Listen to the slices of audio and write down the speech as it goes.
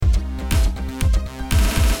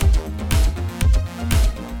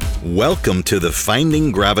Welcome to the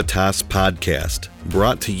Finding Gravitas podcast,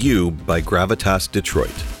 brought to you by Gravitas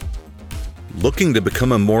Detroit. Looking to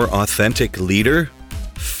become a more authentic leader?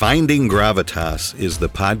 Finding Gravitas is the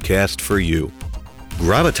podcast for you.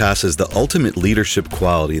 Gravitas is the ultimate leadership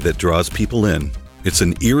quality that draws people in. It's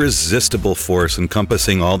an irresistible force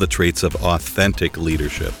encompassing all the traits of authentic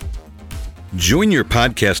leadership. Join your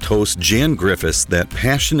podcast host, Jan Griffiths, that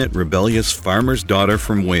passionate, rebellious farmer's daughter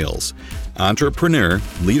from Wales, entrepreneur,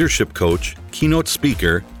 leadership coach, keynote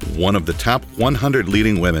speaker, one of the top 100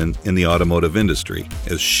 leading women in the automotive industry,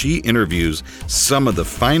 as she interviews some of the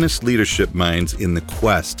finest leadership minds in the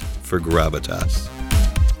quest for gravitas.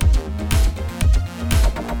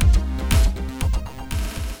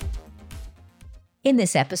 In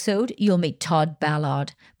this episode, you'll meet Todd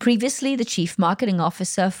Ballard, previously the Chief Marketing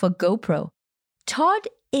Officer for GoPro. Todd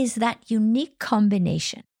is that unique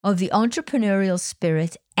combination of the entrepreneurial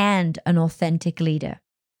spirit and an authentic leader.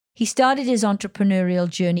 He started his entrepreneurial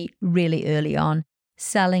journey really early on,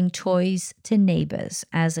 selling toys to neighbors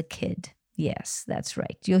as a kid. Yes, that's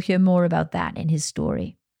right. You'll hear more about that in his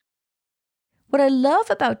story. What I love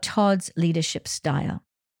about Todd's leadership style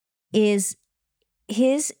is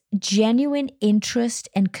his genuine interest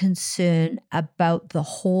and concern about the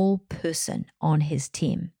whole person on his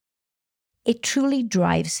team. It truly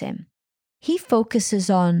drives him. He focuses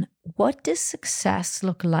on what does success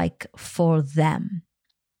look like for them.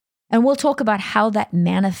 And we'll talk about how that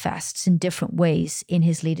manifests in different ways in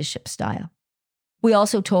his leadership style. We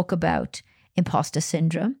also talk about imposter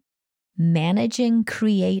syndrome, managing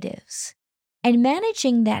creatives, and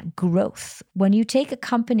managing that growth. When you take a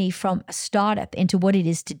company from a startup into what it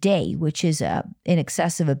is today, which is in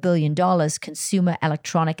excess of $1 billion consumer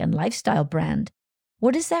electronic and lifestyle brand,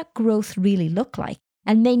 what does that growth really look like?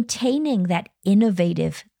 And maintaining that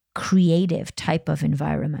innovative, creative type of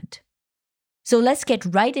environment. So let's get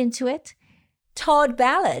right into it. Todd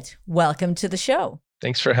Ballard, welcome to the show.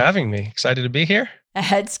 Thanks for having me. Excited to be here.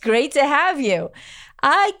 It's great to have you.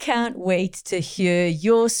 I can't wait to hear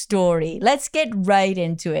your story. Let's get right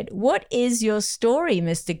into it. What is your story,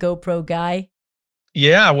 Mr. GoPro guy?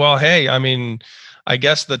 Yeah, well, hey, I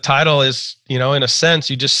guess the title is, in a sense,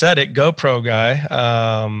 you just said it, GoPro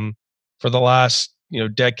guy. For the last,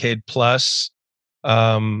 decade plus,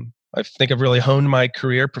 I think I've really honed my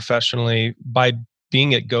career professionally by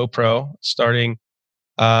being at GoPro, starting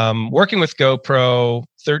working with GoPro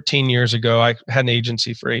 13 years ago. I had an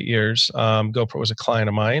agency for 8 years. GoPro was a client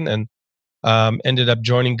of mine, and ended up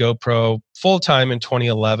joining GoPro full-time in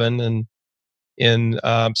 2011. And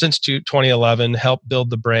since 2011, helped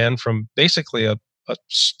build the brand from basically a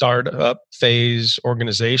startup phase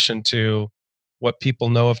organization to what people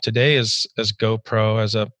know of today as GoPro,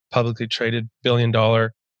 as a publicly traded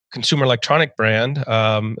billion-dollar consumer electronic brand,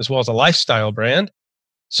 as well as a lifestyle brand.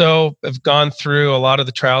 So I've gone through a lot of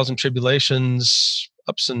the trials and tribulations,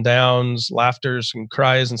 ups and downs, laughters and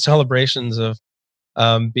cries and celebrations of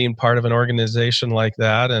being part of an organization like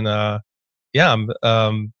that. And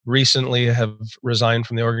I'm recently have resigned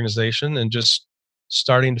from the organization and just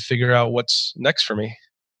starting to figure out what's next for me.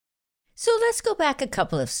 So let's go back a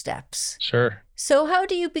couple of steps. Sure. So how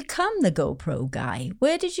do you become the GoPro guy?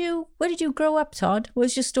 Where did you grow up, Todd?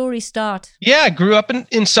 Where's your story start? Yeah, I grew up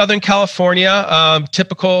in Southern California,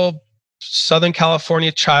 typical Southern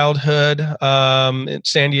California childhood, in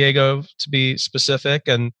San Diego to be specific.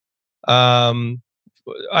 And I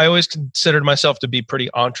always considered myself to be pretty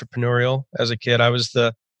entrepreneurial as a kid. I was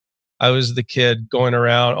the kid going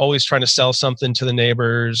around, always trying to sell something to the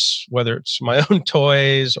neighbors, whether it's my own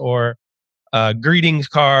toys or greeting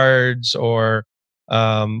cards or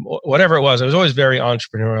whatever it was. I was always very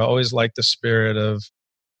entrepreneurial. I always liked the spirit of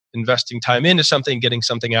investing time into something, getting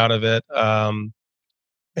something out of it.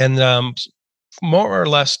 And more or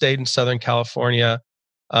less stayed in Southern California.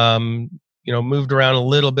 Moved around a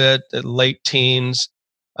little bit at late teens.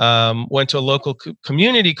 Went to a local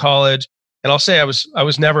community college. And I'll say I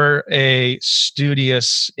was never a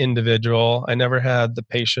studious individual. I never had the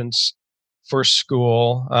patience for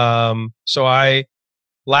school. So I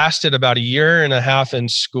lasted about 1.5 years in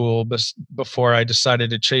school before I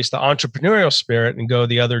decided to chase the entrepreneurial spirit and go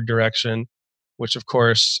the other direction, which of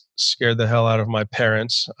course scared the hell out of my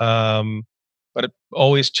parents. But it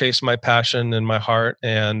always chased my passion and my heart,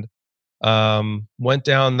 and went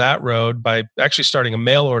down that road by actually starting a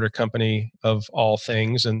mail order company of all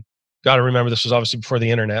things. And got to remember, this was obviously before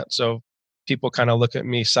the internet. So people kind of look at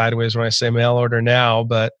me sideways when I say mail order now,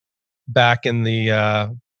 but back in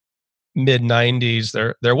the mid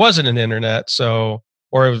 90s, there wasn't an internet.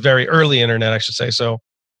 Or a very early internet, I should say. So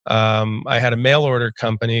I had a mail order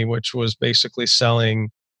company, which was basically selling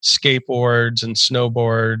skateboards and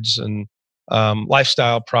snowboards and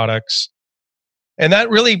lifestyle products. And that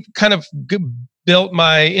really kind of built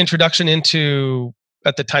my introduction into,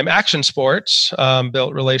 at the time, action sports,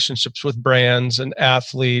 built relationships with brands and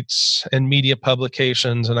athletes and media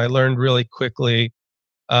publications. And I learned really quickly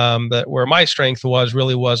that where my strength was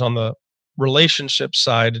on the relationship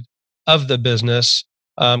side of the business.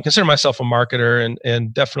 Consider myself a marketer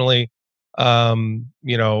and definitely, the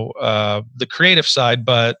creative side,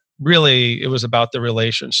 but really it was about the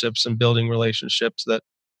relationships and building relationships that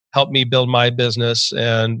helped me build my business.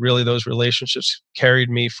 And really those relationships carried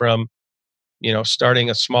me from, starting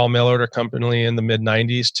a small mail order company in the mid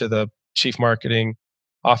 90s to the chief marketing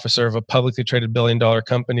officer of a publicly traded billion-dollar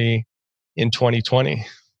company in 2020.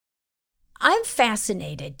 I'm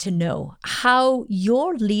fascinated to know how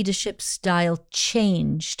your leadership style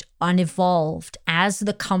changed and evolved as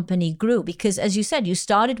the company grew. Because as you said, you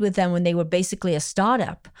started with them when they were basically a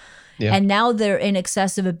startup. Yeah. And now they're in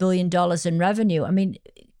excess of $1 billion in revenue. I mean,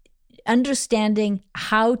 understanding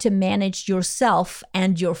how to manage yourself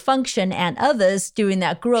and your function and others during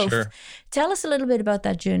that growth. Sure. Tell us a little bit about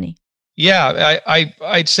that journey. Yeah,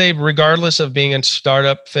 I'd say regardless of being in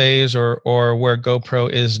startup phase or where GoPro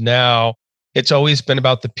is now, it's always been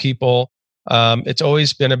about the people. It's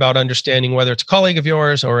always been about understanding whether it's a colleague of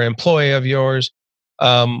yours or an employee of yours.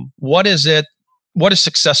 What does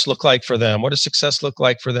success look like for them? What does success look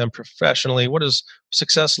like for them professionally? What does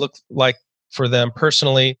success look like for them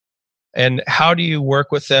personally? And how do you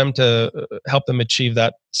work with them to help them achieve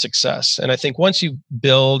that success? And I think once you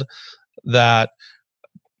build that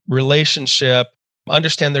relationship,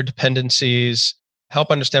 understand their dependencies,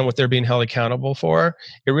 help understand what they're being held accountable for,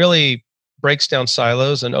 it really breaks down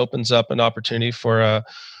silos and opens up an opportunity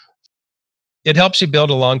it helps you build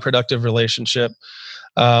a long, productive relationship,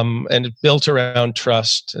 and built around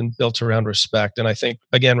trust and built around respect. And I think,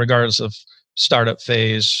 again, regardless of startup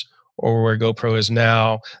phase or where GoPro is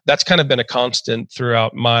now, that's kind of been a constant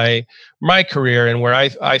throughout my career, and where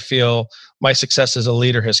I feel my success as a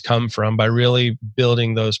leader has come from, by really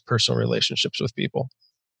building those personal relationships with people.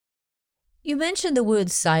 You mentioned the word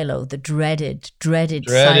silo, the dreaded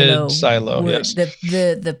silo. word, yes.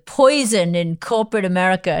 The poison in corporate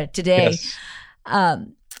America today. Yes.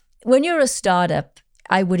 When you're a startup,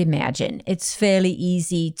 I would imagine it's fairly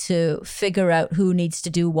easy to figure out who needs to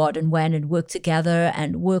do what and when, and work together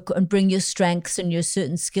and bring your strengths and your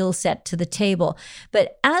certain skill set to the table.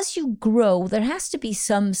 But as you grow, there has to be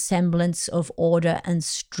some semblance of order and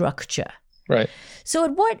structure. Right.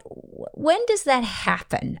 So when does that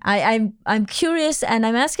happen? I'm curious, and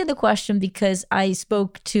I'm asking the question because I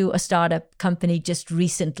spoke to a startup company just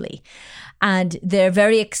recently, and they're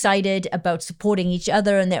very excited about supporting each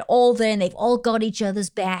other, and they're all there and they've all got each other's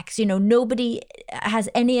backs. Nobody has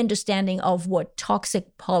any understanding of what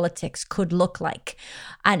toxic politics could look like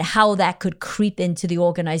and how that could creep into the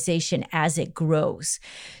organization as it grows.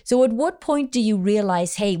 So at what point do you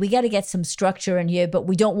realize, hey, we got to get some structure in here, but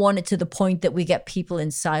we don't want it to the point that we get people in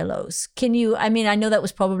silos? I know that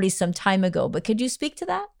was probably some time ago, but could you speak to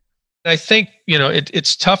that? I think,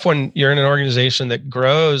 it's tough when you're in an organization that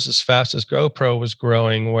grows as fast as GoPro was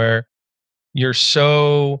growing, where you're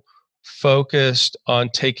so focused on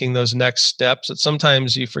taking those next steps that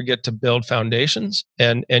sometimes you forget to build foundations,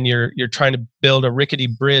 and you're trying to build a rickety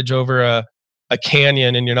bridge over a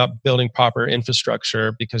canyon, and you're not building proper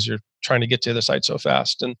infrastructure because you're trying to get to the other side so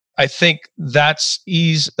fast. And I think that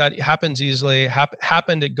happens easily,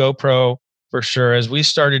 happened at GoPro for sure, as we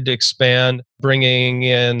started to expand, bringing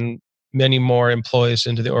in many more employees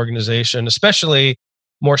into the organization, especially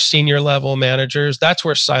more senior level managers. That's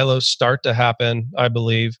where silos start to happen, I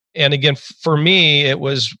believe. And again, for me, it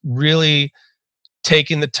was really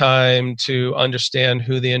taking the time to understand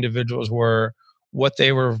who the individuals were, what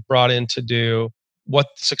they were brought in to do, what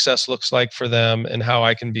success looks like for them, and how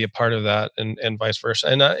I can be a part of that, and vice versa.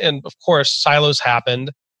 And of course, silos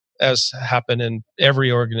happened, as happen in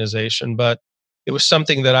every organization, but it was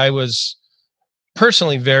something that I was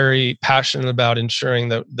personally very passionate about, ensuring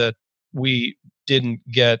that we didn't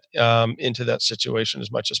get into that situation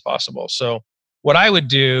as much as possible. So what I would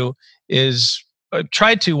do is I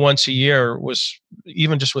tried to once a year, was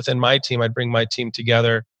even just within my team, I'd bring my team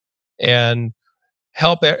together and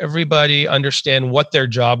help everybody understand what their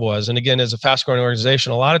job was. And again, as a fast growing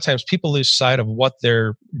organization, a lot of times people lose sight of what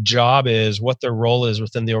their job is, what their role is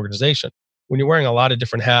within the organization. When you're wearing a lot of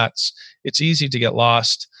different hats, it's easy to get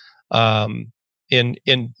lost in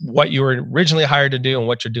what you were originally hired to do and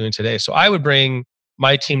what you're doing today. So I would bring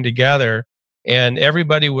my team together, and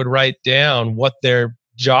everybody would write down what their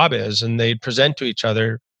job is, and they'd present to each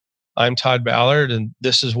other. I'm Todd Ballard, and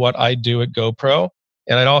this is what I do at GoPro.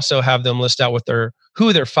 And I'd also have them list out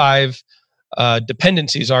who their 5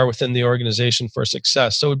 dependencies are within the organization for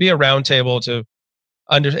success. So it would be a roundtable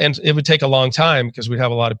and it would take a long time because we'd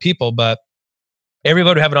have a lot of people, but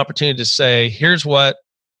everybody would have an opportunity to say, here's what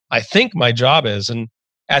I think my job is. And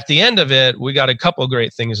at the end of it, we got a couple of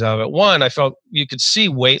great things out of it. One, I felt you could see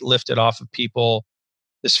weight lifted off of people,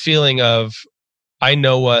 this feeling of, I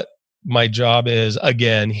know what my job is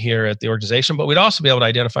again here at the organization, but we'd also be able to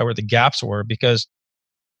identify where the gaps were, because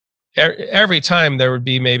every time there would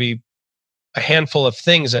be maybe a handful of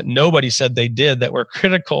things that nobody said they did that were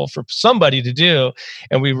critical for somebody to do.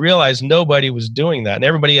 And we realized nobody was doing that. And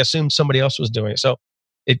everybody assumed somebody else was doing it. So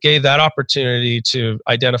it gave that opportunity to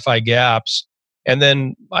identify gaps. And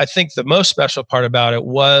then I think the most special part about it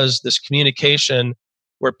was this communication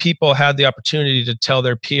where people had the opportunity to tell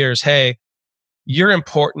their peers, hey, you're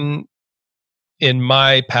important in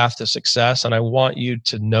my path to success, and I want you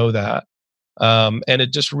to know that. And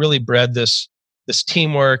it just really bred this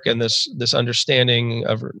teamwork and this understanding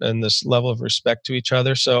of and this level of respect to each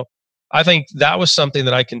other. So I think that was something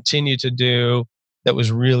that I continue to do that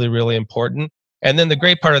was really, really important. And then the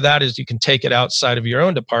great part of that is you can take it outside of your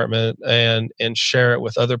own department and share it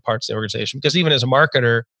with other parts of the organization. Because even as a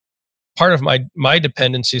marketer, part of my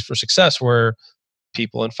dependencies for success were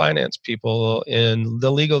people in finance, people in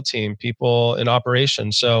the legal team, people in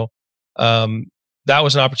operations. So that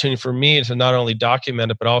was an opportunity for me to not only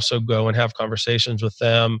document it, but also go and have conversations with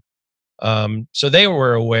them. So they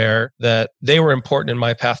were aware that they were important in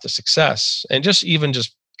my path to success. And just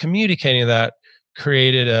communicating that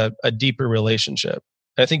created a deeper relationship.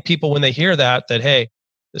 And I think people, when they hear that, hey,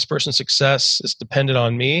 this person's success is dependent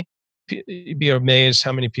on me, you'd be amazed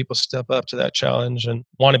how many people step up to that challenge and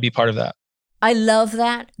want to be part of that. I love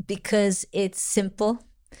that because it's simple.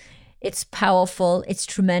 It's powerful. It's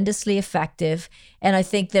tremendously effective. And I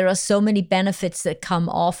think there are so many benefits that come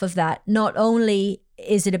off of that. Not only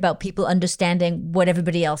is it about people understanding what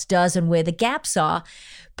everybody else does and where the gaps are,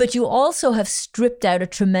 but you also have stripped out a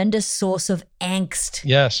tremendous source of angst.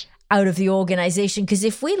 Yes. Out of the organization. Because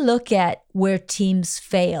if we look at where teams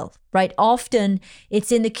fail, right, often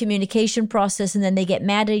it's in the communication process, and then they get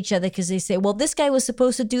mad at each other because they say, well, this guy was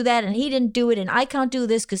supposed to do that and he didn't do it, and I can't do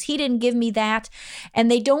this because he didn't give me that. And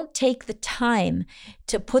they don't take the time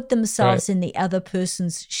to put themselves in the other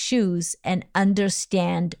person's shoes and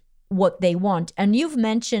understand what they want. And you've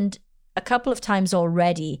mentioned a couple of times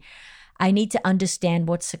already, I need to understand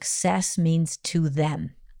what success means to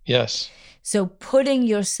them. Yes. So putting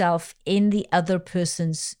yourself in the other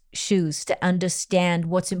person's shoes to understand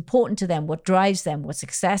what's important to them, what drives them, what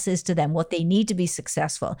success is to them, what they need to be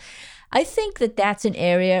successful. I think that that's an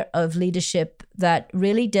area of leadership that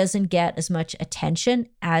really doesn't get as much attention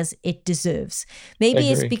as it deserves. Maybe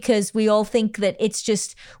it's because we all think that it's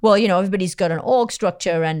just, well, everybody's got an org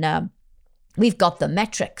structure and we've got the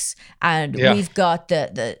metrics and we've got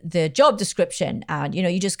the job description, and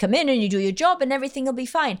you just come in and you do your job and everything will be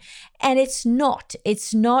fine. And it's not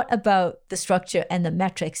about the structure and the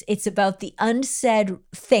metrics. It's about the unsaid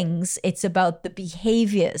things. It's about the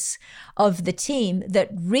behaviors of the team that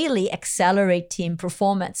really accelerate team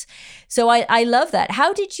performance. So I love that.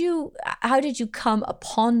 How did you come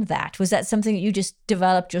upon that? Was that something that you just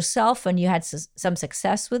developed yourself and you had some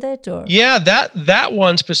success with it, or? Yeah, that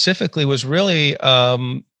one specifically was really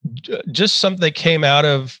just something that came out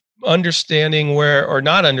of understanding or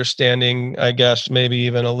not understanding, I guess, maybe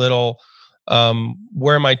even a little,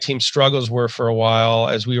 where my team struggles were for a while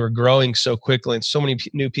as we were growing so quickly and so many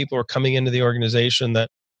new people were coming into the organization that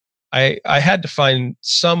I had to find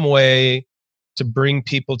some way to bring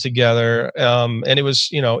people together. And it was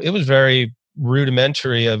very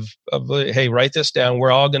rudimentary of hey, write this down.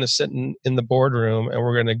 We're all going to sit in the boardroom and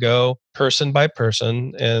we're going to go person by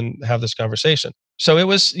person and have this conversation. So it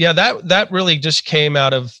was, that really just came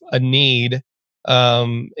out of a need,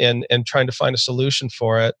 and trying to find a solution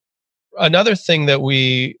for it. Another thing that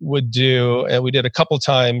we would do, and we did a couple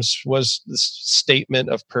times, was this statement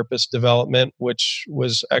of purpose development, which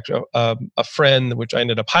was actually a friend, which I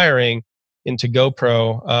ended up hiring into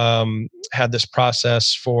GoPro, had this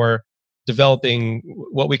process for developing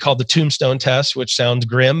what we call the tombstone test, which sounds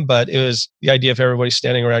grim, but it was the idea of everybody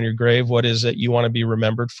standing around your grave. What is it you want to be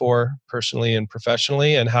remembered for personally and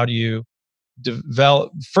professionally? And how do you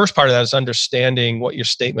develop? First part of that is understanding what your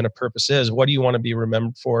statement of purpose is. What do you want to be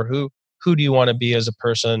remembered for? Who do you want to be as a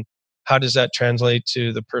person? How does that translate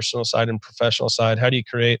to the personal side and professional side? How do you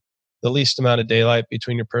create the least amount of daylight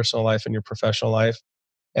between your personal life and your professional life?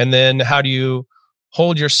 And then how do you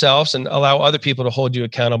hold yourselves and allow other people to hold you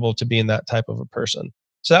accountable to being that type of a person?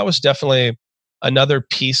 So that was definitely another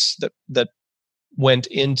piece that went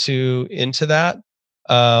into that.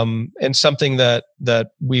 and something that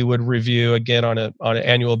we would review again on an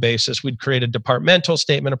annual basis. We'd create a departmental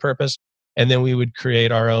statement of purpose, and then we would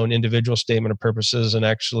create our own individual statement of purposes and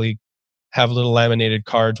actually have little laminated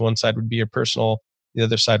cards. One side would be your personal, the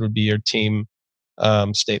other side would be your team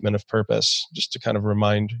statement of purpose, just to kind of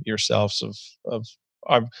remind yourselves of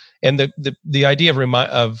our. And the idea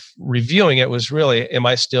of reviewing it was really, am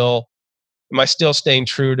I still staying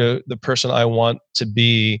true to the person I want to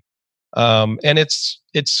be? And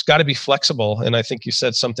it's got to be flexible. And I think you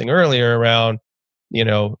said something earlier around,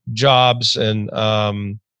 jobs and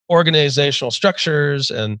organizational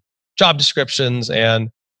structures and job descriptions, and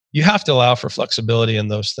you have to allow for flexibility in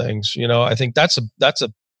those things. I think that's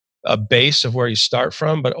a base of where you start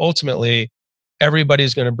from, but ultimately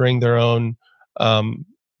everybody's going to bring their own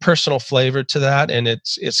personal flavor to that, and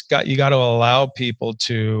you got to allow people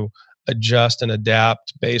to adjust and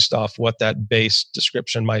adapt based off what that base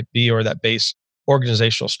description might be or that base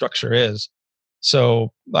organizational structure is.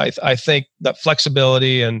 So I think that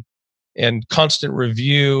flexibility and constant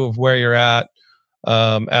review of where you're at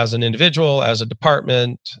as an individual, as a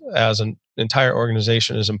department, as an entire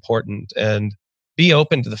organization is important. And be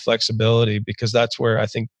open to the flexibility, because that's where I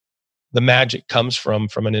think the magic comes from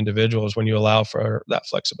an individual, is when you allow for that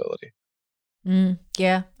flexibility.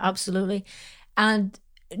 Yeah, absolutely. And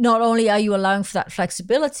not only are you allowing for that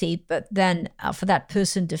flexibility, but then for that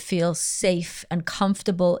person to feel safe and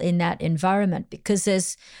comfortable in that environment, because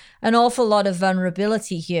there's an awful lot of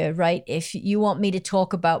vulnerability here, right? If you want me to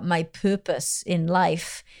talk about my purpose in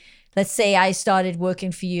life, let's say I started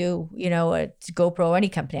working for you, at GoPro or any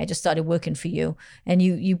company, I just started working for you, and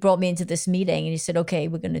you brought me into this meeting and you said, okay,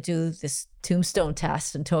 we're going to do this tombstone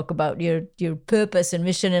test and talk about your purpose and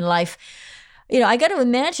mission in life. I got to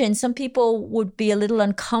imagine some people would be a little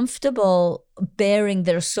uncomfortable bearing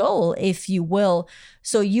their soul, if you will.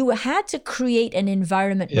 So you had to create an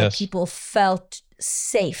environment where people felt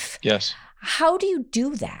safe. Yes. How do you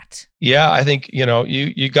do that? Yeah, I think,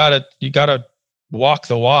 you gotta walk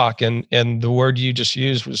the walk. And the word you just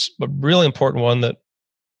used was a really important one that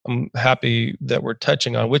I'm happy that we're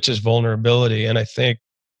touching on, which is vulnerability. And I think,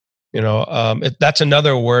 that's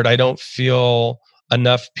another word I don't feel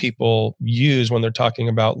enough people use when they're talking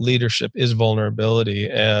about leadership, is vulnerability.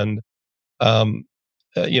 And,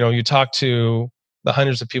 you talk to the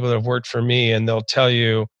hundreds of people that have worked for me, and they'll tell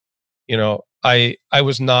you, I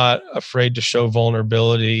was not afraid to show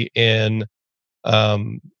vulnerability in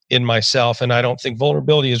myself. And I don't think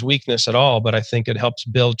vulnerability is weakness at all, but I think it helps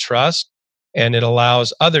build trust, and it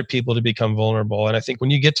allows other people to become vulnerable. And I think when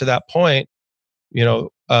you get to that point,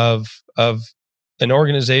 of an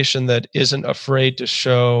organization that isn't afraid to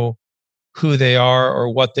show who they are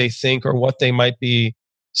or what they think or what they might be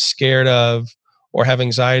scared of or have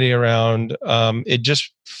anxiety around, it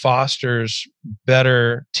just fosters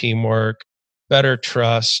better teamwork, better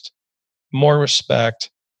trust, more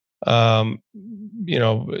respect,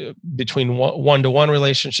 between one-to-one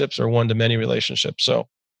relationships or one-to-many relationships. So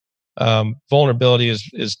vulnerability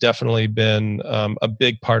is definitely been a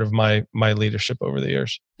big part of my leadership over the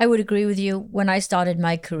years. I would agree with you. When I started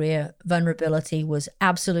my career, vulnerability was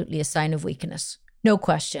absolutely a sign of weakness. No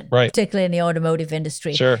question. Right. Particularly in the automotive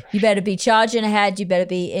industry. Sure. You better be charging ahead. You better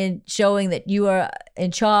be showing that you are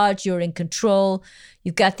in charge, you're in control,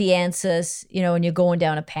 you've got the answers, and you're going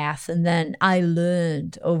down a path. And then I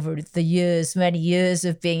learned over the years, many years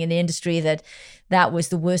of being in the industry, that was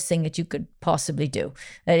the worst thing that you could possibly do.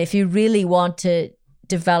 That if you really want to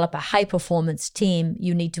develop a high performance team,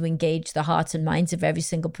 you need to engage the hearts and minds of every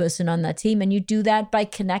single person on that team. And you do that by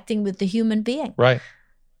connecting with the human being. Right.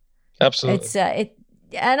 Absolutely.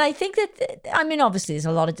 And I think that, obviously there's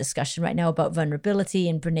a lot of discussion right now about vulnerability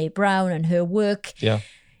and Brené Brown and her work. Yeah.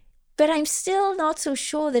 But I'm still not so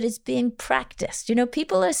sure that it's being practiced.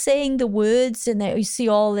 People are saying the words, and you see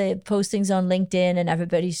all the postings on LinkedIn, and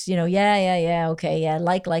everybody's, okay,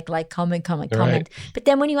 like, comment. Right. But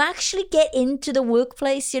then when you actually get into the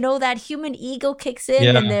workplace, that human ego kicks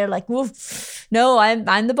in, and they're like, "Woof, no,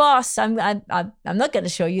 I'm the boss. I'm not going to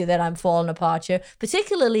show you that I'm falling apart here."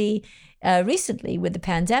 Particularly recently with the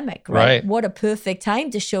pandemic, right? What a perfect time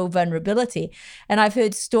to show vulnerability. And I've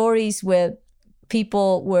heard stories where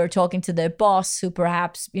people were talking to their boss who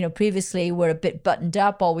perhaps, previously were a bit buttoned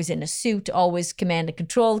up, always in a suit, always command and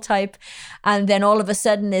control type. And then all of a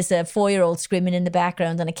sudden there's a 4-year-old screaming in the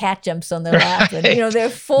background and a cat jumps on their lap. And, they're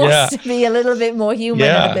forced to be a little bit more human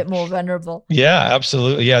and a bit more vulnerable. Yeah,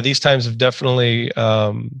 absolutely. Yeah, these times have definitely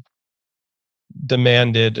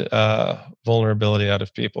demanded vulnerability out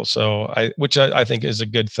of people. So which I think is a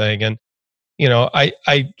good thing. And,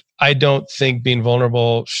 I don't think being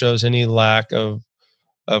vulnerable shows any lack of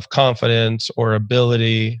of confidence or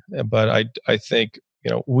ability. But I think,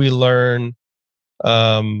 we learn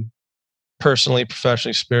personally,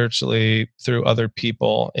 professionally, spiritually through other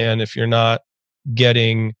people. And if you're not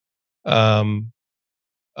getting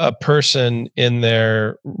a person in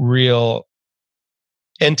their real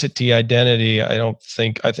entity identity, I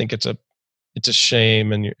think it's a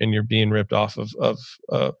shame, and you're being ripped off of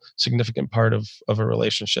a significant part of a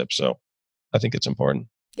relationship. So I think it's important.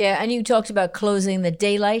 Yeah, and you talked about closing the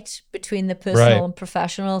daylight between the personal Right. and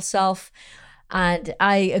professional self. And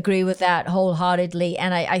I agree with that wholeheartedly.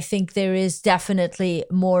 And I think there is definitely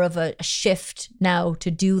more of a shift now to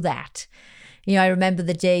do that. I remember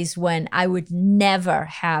the days when I would never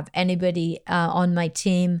have anybody on my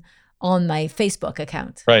team on my Facebook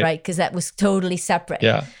account, right? Because that was totally separate.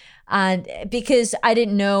 Yeah. And because I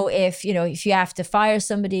didn't know if you have to fire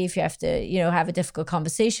somebody, if you have to, have a difficult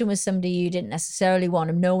conversation with somebody, you didn't necessarily want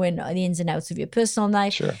them knowing the ins and outs of your personal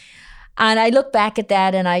life. Sure. And I look back at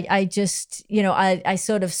that and I just, I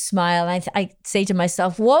sort of smile. And I say to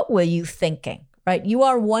myself, what were you thinking, right? You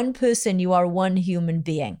are one person, you are one human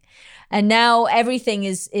being. And now everything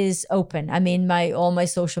is open. I mean, all my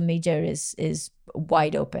social media is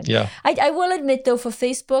wide open. Yeah. I will admit though, for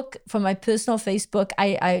Facebook, for my personal Facebook,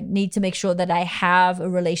 I need to make sure that I have a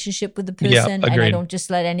relationship with the person, and I don't just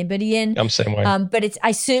let anybody in. I'm the same way. But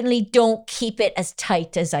I certainly don't keep it as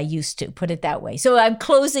tight as I used to, put it that way. So I'm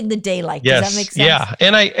closing the daylight. Yes. Does that make sense?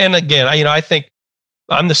 Yeah. And again, I think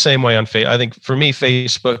I'm the same way on Facebook. I think for me,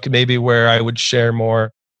 Facebook maybe where I would share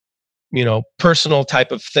more, personal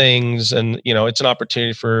type of things. And, it's an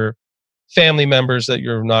opportunity for family members that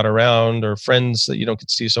you're not around, or friends that you don't get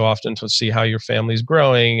to see so often, to see how your family's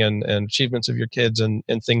growing and achievements of your kids and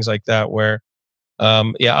things like that, where,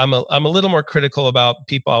 I'm a little more critical about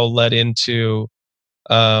people I'll let into,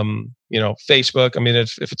 Facebook. I mean,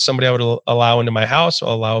 if it's somebody I would allow into my house,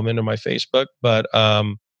 I'll allow them into my Facebook. But, I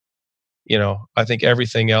think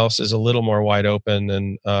everything else is a little more wide open.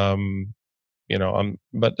 And,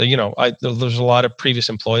 there's a lot of previous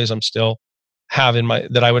employees I'm still have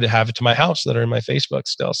that I would have to my house that are in my Facebook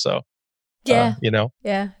still. So, yeah,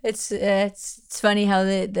 it's funny how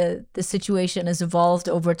the situation has evolved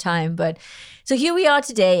over time. But so here we are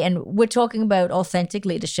today, and we're talking about authentic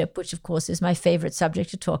leadership, which of course is my favorite subject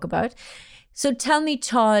to talk about. So tell me,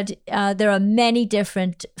 Todd, there are many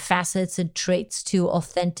different facets and traits to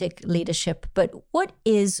authentic leadership, but what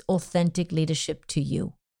is authentic leadership to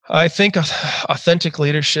you? I think authentic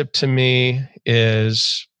leadership to me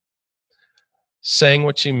is saying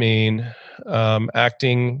what you mean,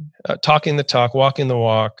 acting, talking the talk, walking the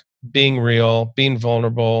walk, being real, being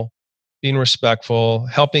vulnerable, being respectful,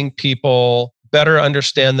 helping people better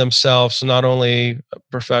understand themselves, not only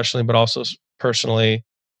professionally, but also personally,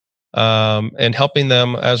 and helping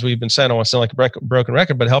them, as we've been saying, I don't want to sound like a broken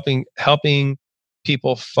record, but helping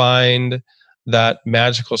people find that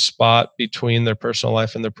magical spot between their personal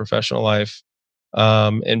life and their professional life,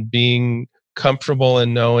 and being comfortable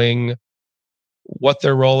in knowing what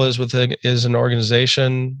their role is is an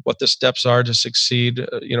organization, what the steps are to succeed,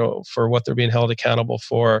 for what they're being held accountable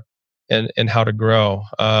for, and how to grow.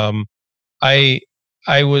 I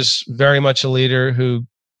was very much a leader who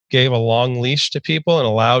gave a long leash to people and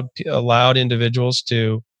allowed individuals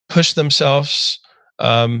to push themselves,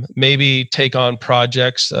 maybe take on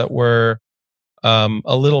projects that were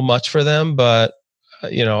a little much for them, but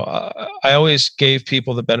I always gave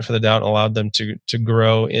people the benefit of the doubt and allowed them to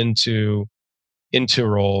grow into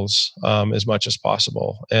roles as much as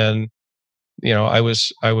possible. And I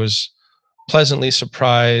was pleasantly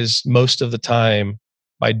surprised most of the time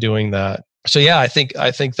by doing that. So yeah, I think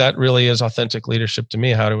that really is authentic leadership to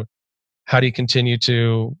me. How do you continue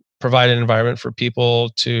to provide an environment for people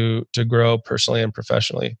to grow personally and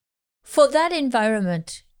professionally? For that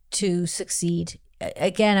environment to succeed,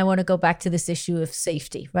 again, I want to go back to this issue of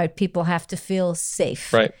safety, right? People have to feel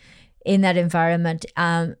safe. Right. In that environment.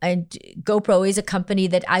 And GoPro is a company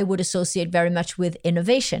that I would associate very much with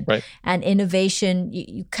innovation. Right. And innovation,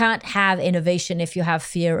 you can't have innovation if you have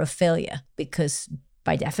fear of failure, because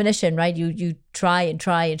by definition, right, you try and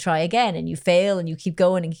try and try again, and you fail, and you keep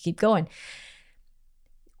going and you keep going.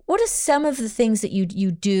 What are some of the things that you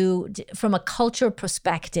do from a culture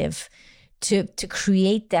perspective to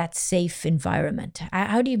create that safe environment?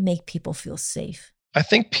 How do you make people feel safe? I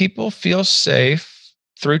think people feel safe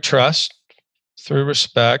through trust, through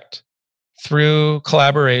respect, through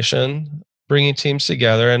collaboration, bringing teams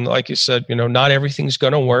together. And like you said, not everything's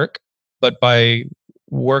going to work, but by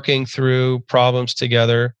working through problems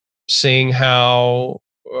together, seeing how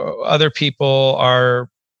other people are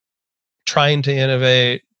trying to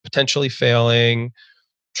innovate, potentially failing,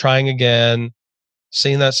 trying again,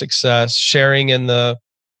 seeing that success, sharing in the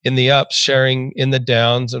ups, sharing in the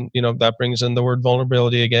downs, and that brings in the word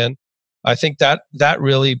vulnerability again. I think that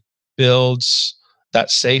really builds that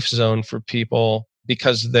safe zone for people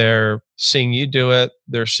because they're seeing you do it,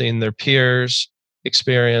 they're seeing their peers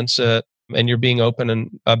experience it, and you're being open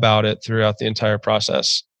about it throughout the entire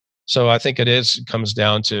process. So I think it comes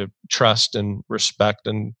down to trust and respect.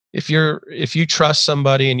 And if you trust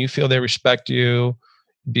somebody and you feel they respect you,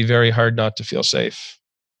 it'd be very hard not to feel safe.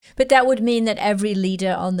 But that would mean that every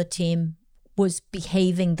leader on the team was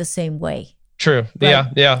behaving the same way. True. Right?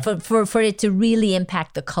 Yeah. For it to really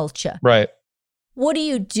impact the culture. Right. What do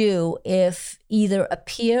you do if either a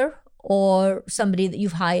peer or somebody that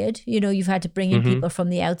you've hired, you've had to bring in people from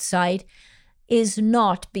the outside, is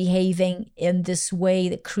not behaving in this way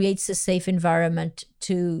that creates a safe environment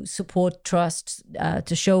to support trust,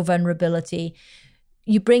 to show vulnerability?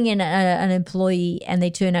 You bring in an employee and they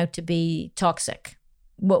turn out to be toxic.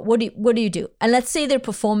 What do you do? And let's say their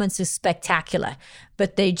performance is spectacular,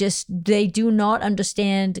 but they do not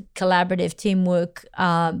understand collaborative teamwork.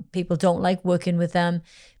 People don't like working with them,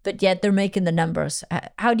 but yet they're making the numbers.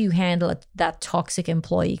 How do you handle that toxic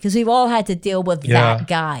employee? Because we've all had to deal with that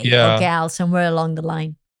guy or gal somewhere along the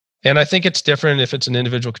line. And I think it's different if it's an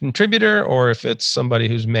individual contributor or if it's somebody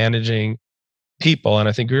who's managing people. And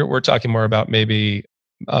I think we're talking more about maybe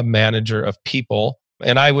a manager of people.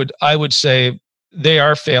 And I would say they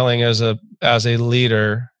are failing as a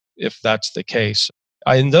leader if that's the case.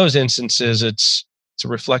 In those instances, it's a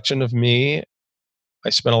reflection of me. I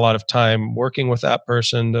spent a lot of time working with that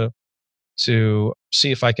person to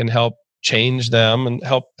see if I can help change them and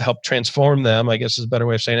help transform them, I guess is a better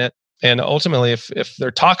way of saying it. And ultimately, if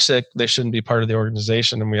they're toxic, they shouldn't be part of the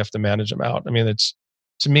organization and we have to manage them out. I mean, it's,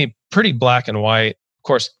 to me, pretty black and white. Of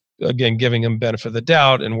course, again, giving them benefit of the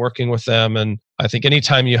doubt and working with them. And I think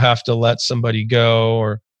anytime you have to let somebody go,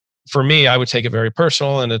 or for me, I would take it very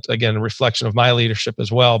personal. And it's, again, a reflection of my leadership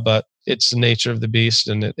as well, but it's the nature of the beast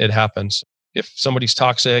and it happens. If somebody's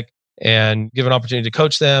toxic and give an opportunity to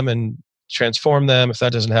coach them and transform them, if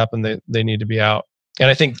that doesn't happen, they need to be out. And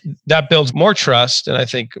I think that builds more trust and I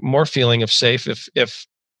think more feeling of safe if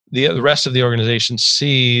the rest of the organization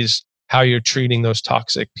sees how you're treating those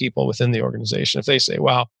toxic people within the organization. If they say,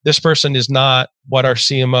 wow, this person is not what our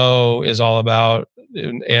CMO is all about,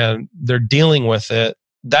 and they're dealing with it,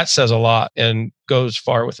 that says a lot and goes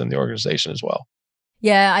far within the organization as well.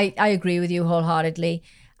 Yeah, I agree with you wholeheartedly.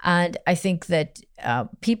 And I think that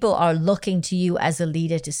people are looking to you as a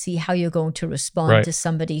leader to see how you're going to respond to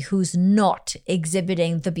somebody who's not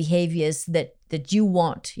exhibiting the behaviors that you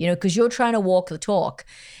want, because you're trying to walk the talk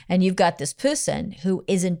and you've got this person who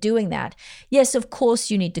isn't doing that. Yes, of course,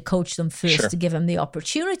 you need to coach them first to give them the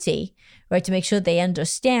opportunity, right, to make sure they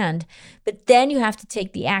understand. But then you have to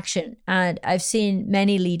take the action. And I've seen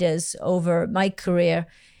many leaders over my career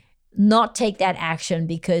not take that action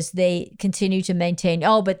because they continue to maintain,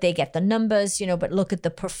 but they get the numbers, but look at the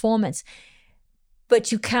performance.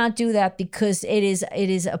 But you can't do that because it is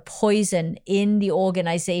a poison in the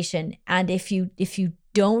organization. And if you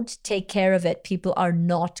don't take care of it, people are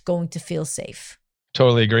not going to feel safe.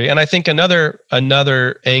 Totally agree. And I think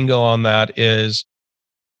another angle on that is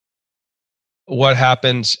what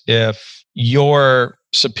happens if your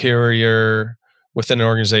superior within an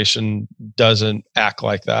organization doesn't act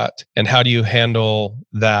like that, and how do you handle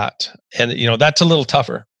that? And that's a little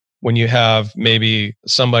tougher when you have maybe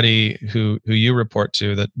somebody who you report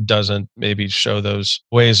to that doesn't maybe show those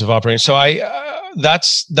ways of operating. So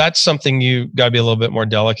that's something you got to be a little bit more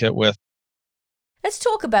delicate with. Let's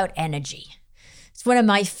talk about energy. It's one of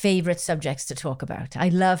my favorite subjects to talk about. I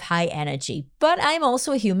love high energy, but I'm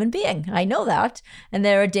also a human being. I know that. And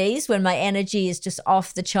there are days when my energy is just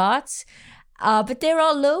off the charts. But there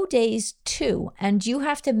are low days too, and you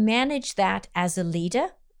have to manage that as a leader,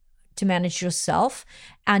 to manage yourself,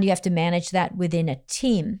 and you have to manage that within a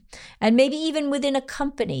team, and maybe even within a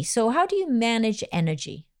company. So how do you manage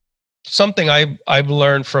energy? Something I've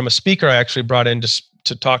learned from a speaker I actually brought in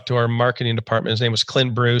to talk to our marketing department. His name was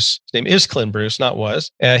Clint Bruce. His name is Clint Bruce, not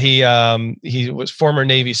was. He was former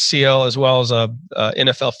Navy SEAL as well as a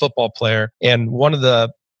NFL football player. And one of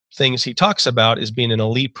the things he talks about is being an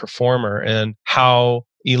elite performer and how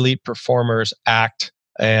elite performers act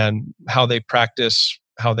and how they practice,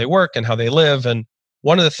 how they work and how they live. And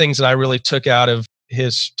one of the things that I really took out of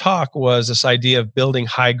his talk was this idea of building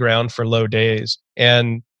high ground for low days.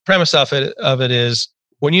 And premise of it is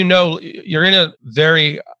when you're in a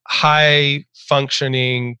very high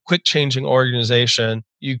functioning, quick changing organization,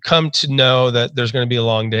 you come to know that there's going to be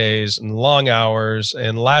long days and long hours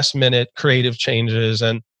and last minute creative changes.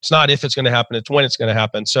 And it's not if it's going to happen, it's when it's going to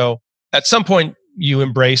happen. So at some point, you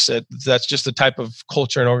embrace it. That's just the type of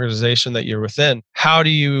culture and organization that you're within. How do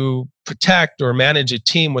you protect or manage a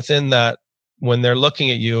team within that when they're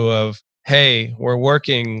looking at you of, hey, we're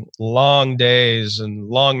working long days and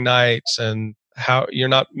long nights, and how you're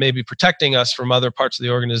not maybe protecting us from other parts of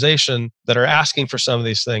the organization that are asking for some of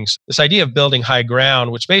these things. This idea of building high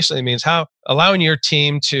ground, which basically means how allowing your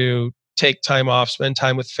team to take time off, spend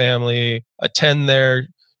time with family, attend their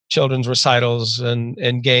children's recitals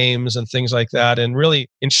and games and things like that, and really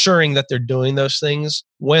ensuring that they're doing those things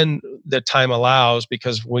when the time allows,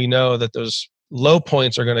 because we know that those low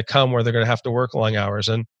points are going to come where they're going to have to work long hours.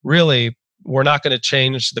 And really, we're not going to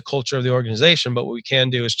change the culture of the organization, but what we can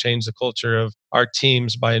do is change the culture of our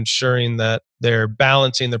teams by ensuring that they're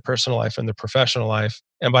balancing their personal life and their professional life.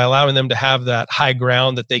 And by allowing them to have that high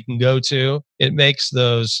ground that they can go to, it makes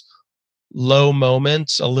those low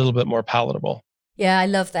moments a little bit more palatable. Yeah, I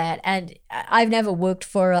love that. And I've never worked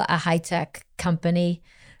for a high-tech company,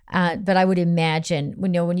 but I would imagine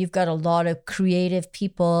when you've got a lot of creative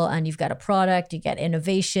people and you've got a product, you get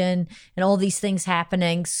innovation and all these things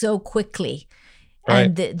happening so quickly. Right.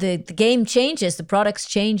 And the game changes, the products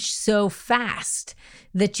change so fast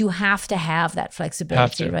that you have to have that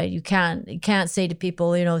flexibility, right? You can't say to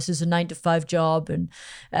people, this is a 9-to-5 job, and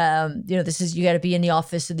this is, you got to be in the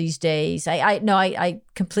office these days. I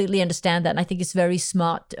completely understand that, and I think it's very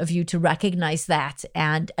smart of you to recognize that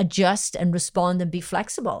and adjust and respond and be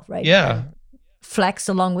flexible, right? Yeah, and flex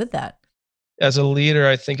along with that. As a leader,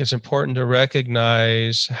 I think it's important to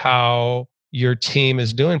recognize how your team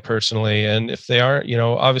is doing personally. And if they aren't,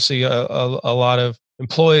 obviously a lot of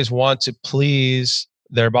employees want to please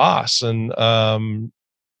their boss and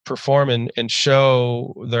perform and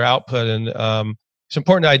show their output. And it's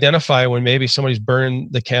important to identify when maybe somebody's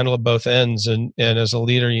burned the candle at both ends. And as a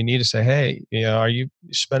leader, you need to say, hey, are you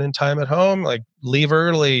spending time at home? Like, leave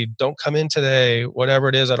early, don't come in today, whatever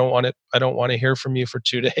it is. I don't want to hear from you for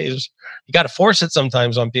 2 days. You got to force it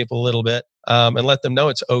sometimes on people a little bit, and let them know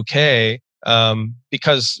it's okay.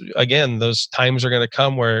 Because again, those times are going to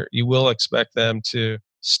come where you will expect them to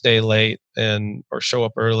stay late or show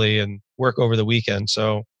up early and work over the weekend.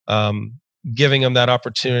 So, giving them that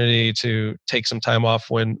opportunity to take some time off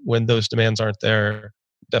when those demands aren't there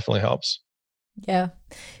definitely helps. Yeah.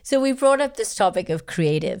 So we brought up this topic of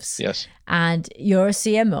creatives. Yes. And you're a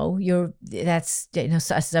CMO. That's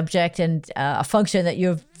a subject and a function that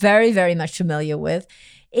you're very, very much familiar with.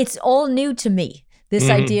 It's all new to me. This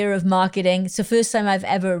idea of marketing. It's the first time I've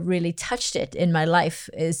ever really touched it in my life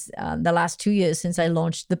is the last 2 years since I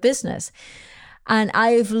launched the business. And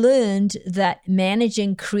I've learned that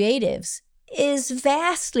managing creatives is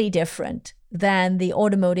vastly different than the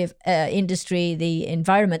automotive industry, the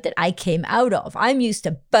environment that I came out of. I'm used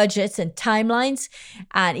to budgets and timelines,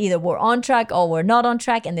 and either we're on track or we're not on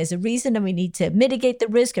track, and there's a reason and we need to mitigate the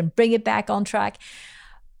risk and bring it back on track.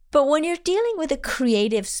 But when you're dealing with a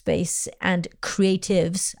creative space and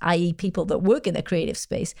creatives, i.e. people that work in the creative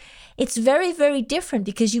space, it's very, very different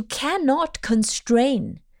because you cannot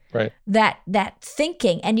constrain that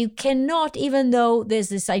thinking. And you cannot, even though there's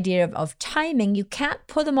this idea of timing, you can't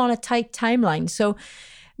put them on a tight timeline. So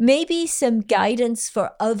maybe some guidance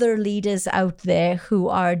for other leaders out there who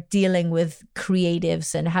are dealing with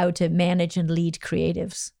creatives and how to manage and lead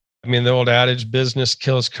creatives. I mean, the old adage, business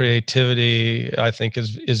kills creativity, I think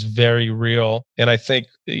is very real. And I think,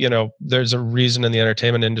 there's a reason in the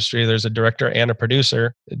entertainment industry, there's a director and a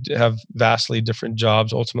producer have vastly different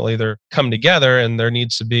jobs. Ultimately, they're come together and there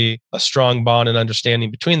needs to be a strong bond and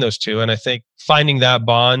understanding between those two. And I think finding that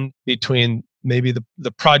bond between maybe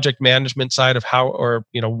the project management side of how, or,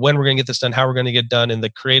 when we're going to get this done, how we're going to get done, and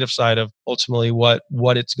the creative side of ultimately what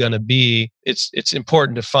it's going to be, it's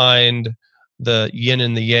important to find the yin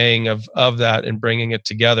and the yang of that and bringing it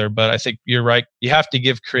together. But I think you're right. You have to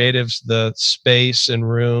give creatives the space and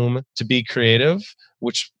room to be creative,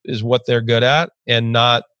 which is what they're good at. And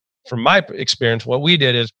not, from my experience, what we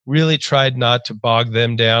did is really tried not to bog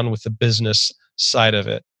them down with the business side of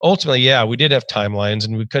it. Ultimately, yeah, we did have timelines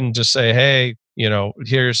and we couldn't just say, hey,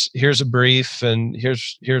 here's a brief and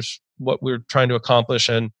here's what we're trying to accomplish.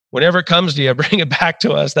 And whenever it comes to you, bring it back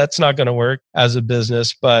to us. That's not going to work as a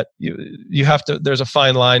business. But you have to, there's a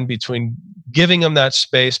fine line between giving them that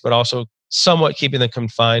space, but also somewhat keeping them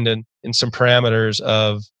confined in some parameters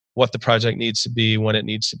of what the project needs to be, when it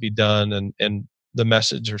needs to be done, and the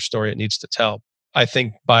message or story it needs to tell. I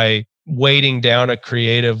think by weighting down a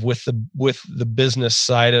creative with the business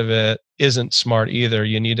side of it isn't smart either.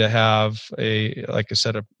 You need to have like I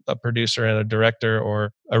said, a producer and a director,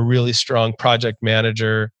 or a really strong project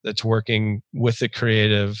manager that's working with the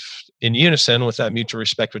creative in unison with that mutual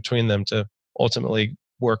respect between them to ultimately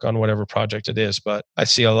work on whatever project it is. But I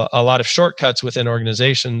see a lot of shortcuts within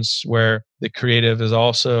organizations where the creative is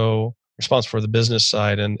also responsible for the business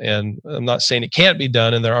side. And I'm not saying it can't be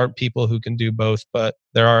done and there aren't people who can do both, but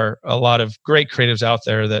there are a lot of great creatives out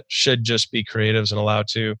there that should just be creatives and allowed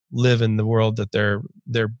to live in the world that they're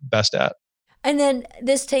best at. And then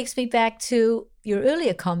this takes me back to your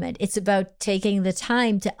earlier comment. It's about taking the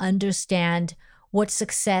time to understand what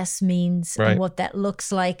success means and what that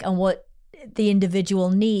looks like and what the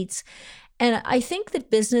individual needs. And I think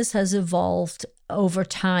that business has evolved over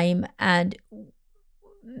time. And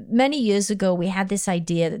many years ago, we had this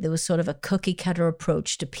idea that there was sort of a cookie cutter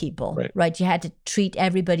approach to people, right? You had to treat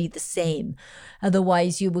everybody the same.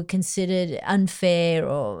 Otherwise, you were considered unfair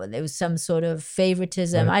or there was some sort of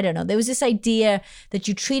favoritism. I don't know. There was this idea that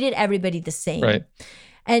you treated everybody the same. Right.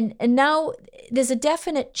 And now there's a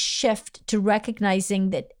definite shift to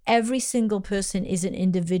recognizing that every single person is an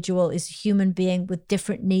individual, is a human being with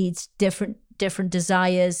different needs, different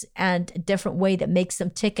desires, and a different way that makes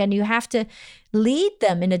them tick. And you have to lead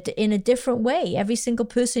them in a different way, every single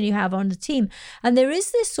person you have on the team. And there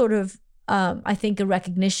is this sort of, I think, a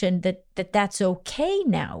recognition that that's okay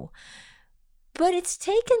now. But it's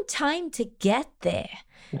taken time to get there.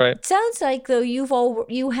 Right. It sounds like, though,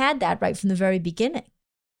 you had that right from the very beginning.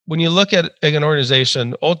 When you look at an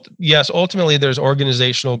organization, yes, ultimately there's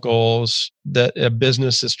organizational goals that a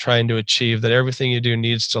business is trying to achieve that everything you do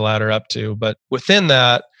needs to ladder up to. But within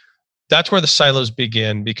that, that's where the silos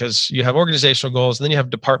begin because you have organizational goals and then you have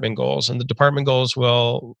department goals. And the department goals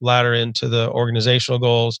will ladder into the organizational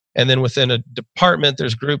goals. And then within a department,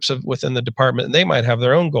 there's groups within the department and they might have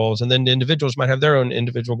their own goals. And then the individuals might have their own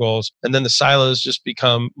individual goals. And then the silos just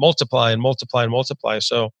become multiply and multiply and multiply.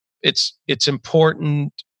 So it's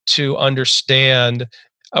important to understand,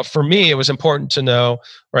 for me, it was important to know,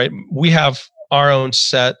 right? We have our own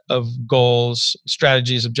set of goals,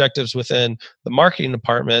 strategies, objectives within the marketing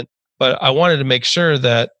department, but I wanted to make sure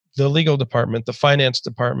that the legal department, the finance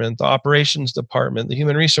department, the operations department, the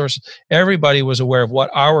human resources, everybody was aware of what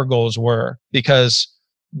our goals were, because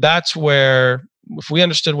that's where, if we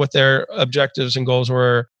understood what their objectives and goals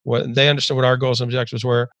were, what they understood what our goals and objectives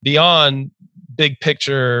were, beyond big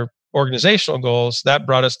picture organizational goals, that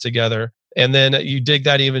brought us together. And then you dig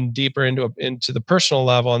that even deeper into the personal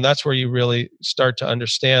level. And that's where you really start to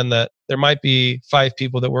understand that there might be 5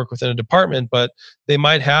 people that work within a department, but they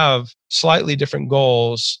might have slightly different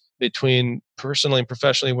goals between personally and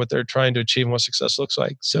professionally, what they're trying to achieve and what success looks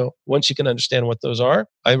like. So once you can understand what those are,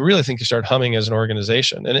 I really think you start humming as an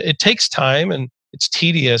organization. And it takes time and it's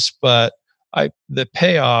tedious, but the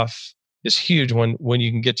payoff is huge when you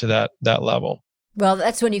can get to that level. Well,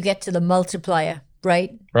 that's when you get to the multiplier,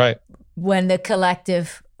 right? Right. When the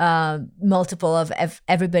collective multiple of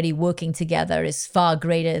everybody working together is far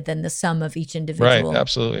greater than the sum of each individual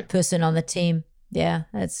person on the team. Yeah,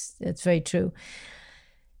 that's very true.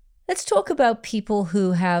 Let's talk about people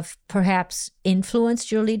who have perhaps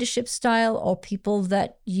influenced your leadership style, or people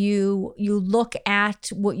that you look at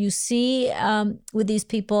what you see with these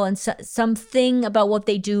people and something about what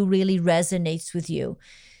they do really resonates with you.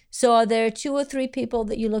 So are there 2 or 3 people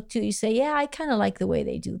that you look to, you say, yeah, I kind of like the way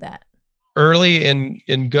they do that? Early in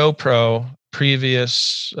GoPro,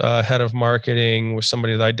 previous head of marketing was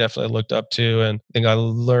somebody that I definitely looked up to. And I think I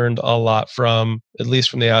learned a lot from, at least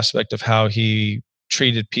from the aspect of how he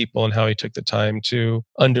treated people and how he took the time to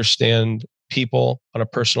understand people on a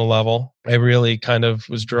personal level. I really kind of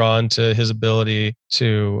was drawn to his ability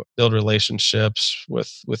to build relationships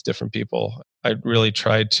with different people. I really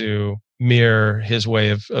tried to mirror his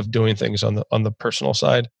way of doing things on the personal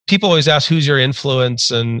side. People always ask, who's your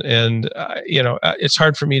influence? And it's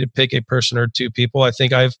hard for me to pick a person or 2 people. I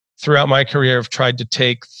think throughout my career, I've tried to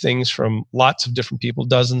take things from lots of different people,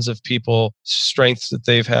 dozens of people, strengths that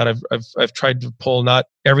they've had. I've tried to pull not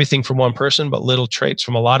everything from one person, but little traits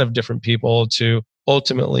from a lot of different people to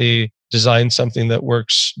ultimately design something that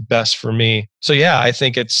works best for me. So yeah, I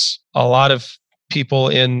think it's a lot of people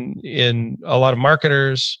in a lot of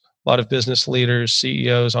marketers, a lot of business leaders,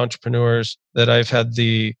 CEOs, entrepreneurs that I've had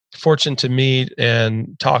the fortune to meet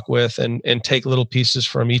and talk with and take little pieces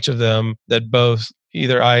from each of them that both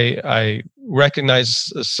either I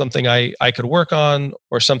recognize as something I could work on,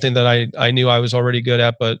 or something that I knew I was already good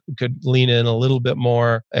at, but could lean in a little bit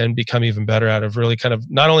more and become even better at it. Really kind of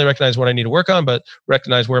not only recognize what I need to work on, but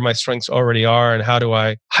recognize where my strengths already are and how do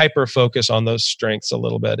I hyper focus on those strengths a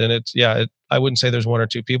little bit. And I wouldn't say there's 1 or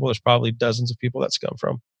 2 people. There's probably dozens of people that's come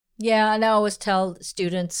from. Yeah, and I always tell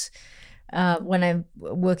students when I'm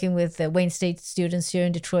working with Wayne State students here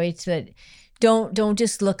in Detroit that Don't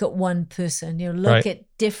just look at one person. Look at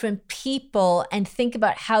different people and think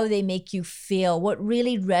about how they make you feel, what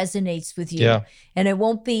really resonates with you. Yeah. And it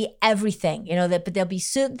won't be everything, but there'll be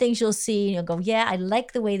certain things you'll see and you'll go, yeah, I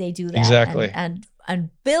like the way they do that. Exactly. And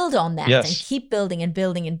build on that and keep building and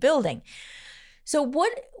building and building. So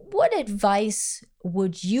what advice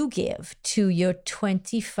would you give to your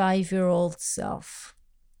 25-year-old self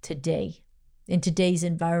today, in today's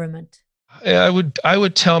environment? I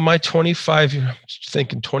would tell my 25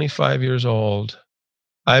 years old,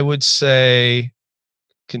 I would say,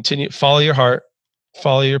 follow your heart,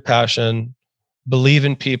 follow your passion, believe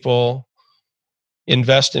in people,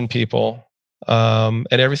 invest in people, and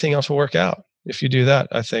everything else will work out. If you do that,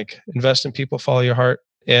 I think invest in people, follow your heart,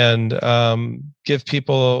 and give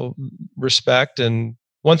people respect. And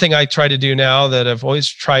one thing I try to do now that I've always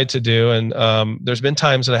tried to do, and there's been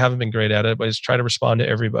times that I haven't been great at it, but is try to respond to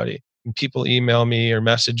everybody. When people email me or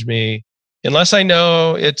message me, unless I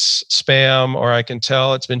know it's spam or I can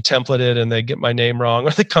tell it's been templated and they get my name wrong or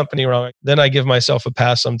the company wrong, then I give myself a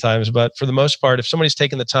pass sometimes. But for the most part, if somebody's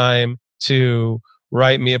taken the time to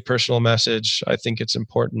write me a personal message, I think it's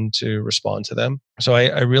important to respond to them. So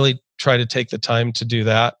I really try to take the time to do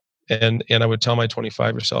that. And I would tell my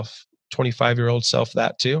 25-year-old self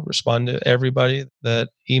that too. Respond to everybody that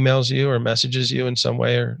emails you or messages you in some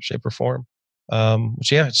way or shape or form.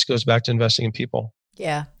 Which it just goes back to investing in people.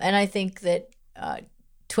 Yeah. And I think that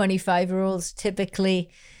 25-year-olds typically,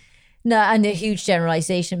 and a huge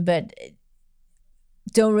generalization, but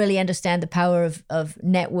don't really understand the power of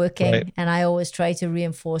networking. Right. And I always try to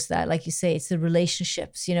reinforce that. Like you say, it's the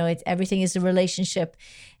relationships, everything is a relationship.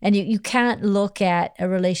 And you can't look at a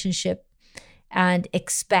relationship and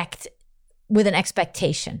expect with an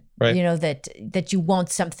expectation, right, that you want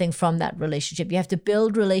something from that relationship. You have to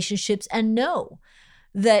build relationships and know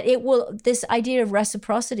that this idea of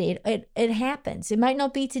reciprocity, it happens. It might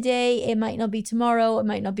not be today, it might not be tomorrow, it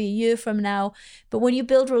might not be a year from now, but when you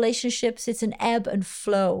build relationships, it's an ebb and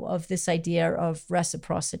flow of this idea of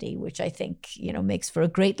reciprocity, which I think, makes for a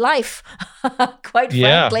great life, quite frankly.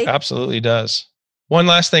 Yeah, absolutely does. One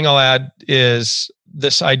last thing I'll add is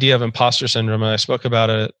this idea of imposter syndrome, and I spoke about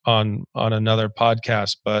it on another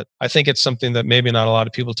podcast, but I think it's something that maybe not a lot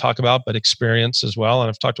of people talk about, but experience as well. And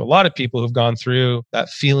I've talked to a lot of people who've gone through that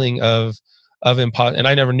feeling of imposter, and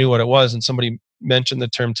I never knew what it was. And somebody mentioned the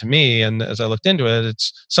term to me, and as I looked into it,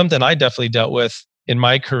 it's something I definitely dealt with in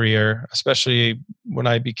my career, especially when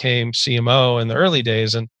I became CMO in the early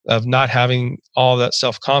days, and of not having all that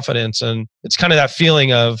self-confidence. And it's kind of that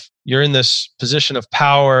feeling of you're in this position of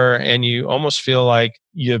power and you almost feel like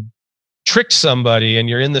you tricked somebody and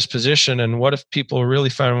you're in this position. And what if people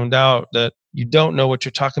really found out that you don't know what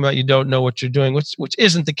you're talking about? You don't know what you're doing, which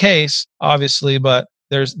isn't the case, obviously, but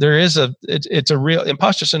it's a real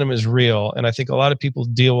imposter syndrome is real. And I think a lot of people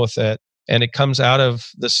deal with it. And it comes out of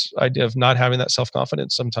this idea of not having that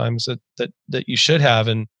self-confidence sometimes that you should have.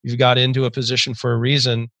 And you've got into a position for a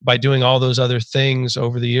reason by doing all those other things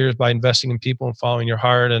over the years, by investing in people and following your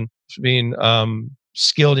heart and being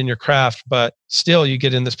skilled in your craft. But still, you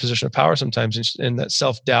get in this position of power sometimes, and that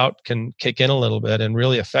self-doubt can kick in a little bit and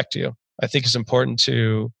really affect you. I think it's important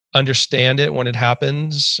to understand it when it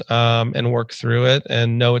happens, and work through it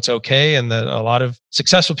and know it's okay. And that a lot of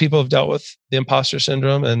successful people have dealt with the imposter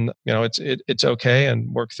syndrome, and it's okay,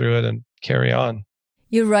 and work through it and carry on.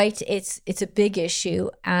 You're right. It's a big issue.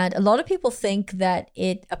 And a lot of people think that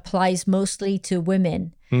it applies mostly to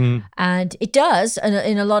women. Mm-hmm. And it does.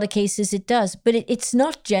 In a lot of cases, it does. But it's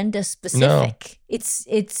not gender specific. No.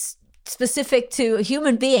 It's specific to a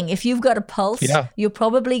human being. If you've got a pulse, you're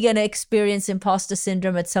probably going to experience imposter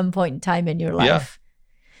syndrome at some point in time in your life.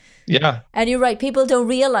 Yeah. And you're right. People don't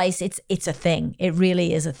realize it's a thing. It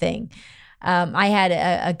really is a thing. I had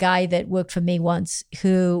a guy that worked for me once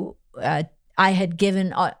who I had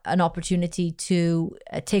given an opportunity to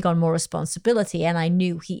take on more responsibility. And I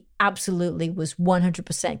knew he absolutely was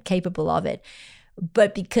 100% capable of it.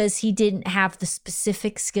 But because he didn't have the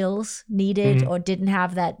specific skills needed, mm-hmm, or didn't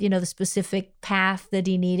have that, the specific path that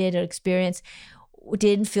he needed or experience,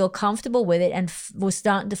 didn't feel comfortable with it and was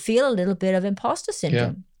starting to feel a little bit of imposter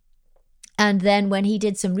syndrome. Yeah. And then when he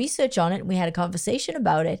did some research on it and we had a conversation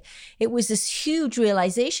about it, it was this huge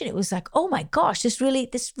realization. It was like, oh my gosh, this really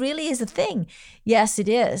is a thing. Yes, it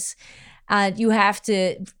is. And you have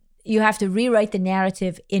to rewrite the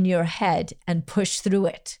narrative in your head and push through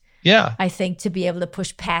it. Yeah. I think to be able to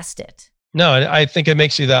push past it. No, I think it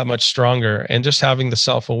makes you that much stronger. And just having the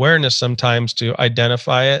self-awareness sometimes to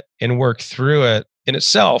identify it and work through it in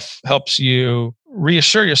itself helps you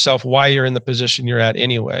reassure yourself why you're in the position you're at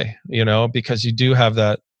anyway, because you do have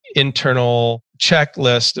that internal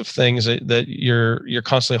checklist of things that you're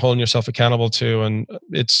constantly holding yourself accountable to. And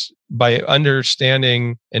it's by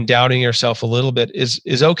understanding and doubting yourself a little bit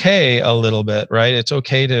is okay a little bit, right? It's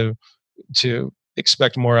okay to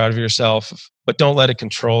expect more out of yourself, but don't let it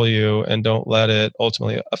control you and don't let it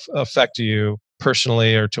ultimately affect you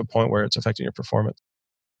personally or to a point where it's affecting your performance.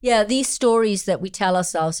 Yeah, these stories that we tell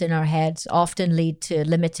ourselves in our heads often lead to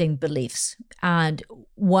limiting beliefs. And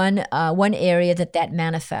one area that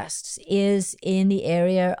manifests is in the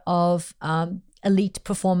area of elite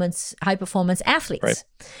performance, high performance athletes. Right.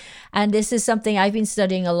 And this is something I've been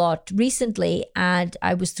studying a lot recently. And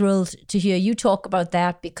I was thrilled to hear you talk about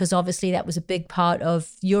that, because obviously that was a big part of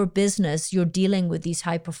your business. You're dealing with these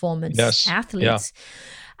high performance athletes. Yeah.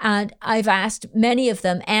 And I've asked many of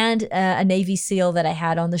them, and a Navy SEAL that I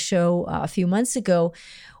had on the show a few months ago,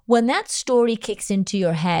 when that story kicks into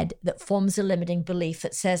your head that forms a limiting belief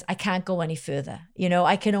that says, I can't go any further.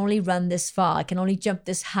 I can only run this far. I can only jump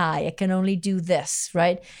this high. I can only do this,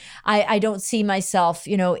 right? I don't see myself,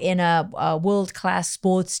 in a world-class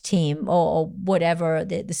sports team or whatever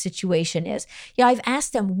the situation is. Yeah, I've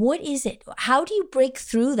asked them, what is it? How do you break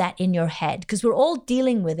through that in your head? Because we're all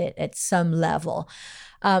dealing with it at some level.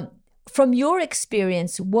 From your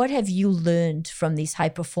experience, what have you learned from these high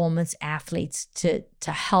performance athletes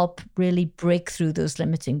to help really break through those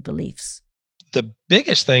limiting beliefs? The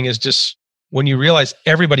biggest thing is just when you realize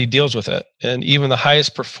everybody deals with it, and even the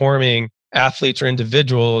highest performing athletes or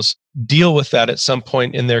individuals deal with that at some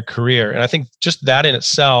point in their career. And I think just that in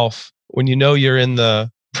itself, when you know you're in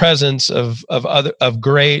the presence of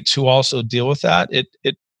greats who also deal with that,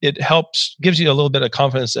 it helps, gives you a little bit of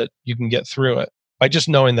confidence that you can get through it by just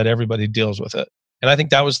knowing that everybody deals with it. And I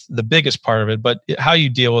think that was the biggest part of it, but how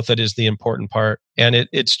you deal with it is the important part. And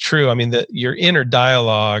it's true. I mean, your inner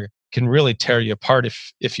dialogue can really tear you apart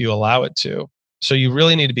if you allow it to. So you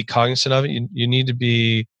really need to be cognizant of it. You need to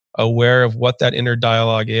be aware of what that inner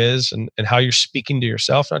dialogue is and how you're speaking to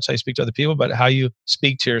yourself, not how you speak to other people, but how you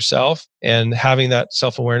speak to yourself, and having that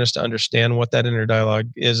self-awareness to understand what that inner dialogue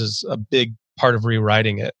is a big part of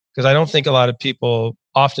rewriting it. Because I don't think a lot of people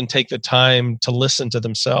often take the time to listen to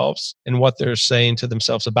themselves and what they're saying to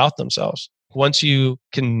themselves about themselves. Once you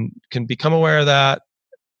can become aware of that,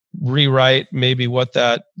 rewrite maybe what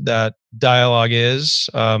that dialogue is,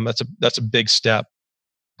 that's a big step.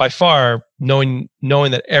 By far, knowing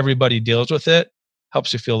that everybody deals with it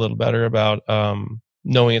helps you feel a little better about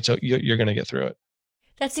knowing you're going to get through it.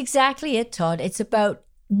 That's exactly it, Todd. It's about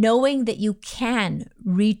knowing that you can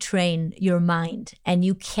retrain your mind and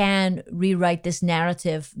you can rewrite this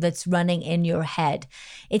narrative that's running in your head.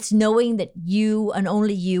 It's knowing that you and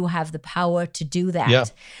only you have the power to do that. Yeah.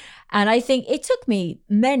 And I think it took me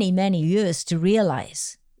many, many years to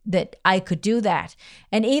realize that I could do that.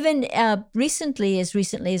 And even recently as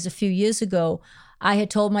a few years ago, I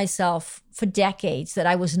had told myself for decades that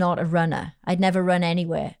I was not a runner. I'd never run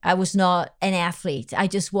anywhere. I was not an athlete. I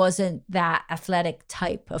just wasn't that athletic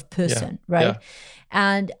type of person, right? Yeah.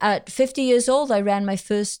 And at 50 years old, I ran my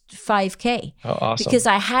first 5K. Oh, awesome. Because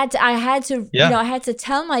I had to, I had to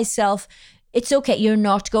tell myself, it's okay. You're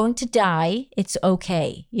not going to die. It's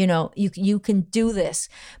okay. You can do this.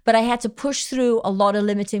 But I had to push through a lot of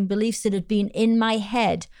limiting beliefs that had been in my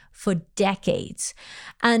head for decades.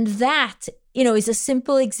 And that, is a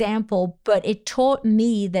simple example, but it taught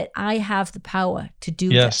me that I have the power to do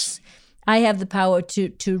this. I have the power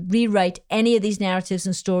to rewrite any of these narratives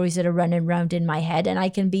and stories that are running around in my head, and I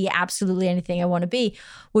can be absolutely anything I want to be,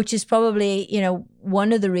 which is probably,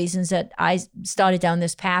 one of the reasons that I started down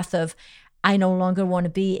this path of, I no longer want to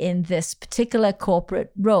be in this particular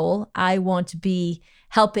corporate role. I want to be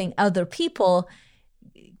helping other people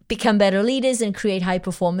become better leaders and create high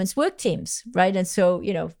performance work teams, right? And so,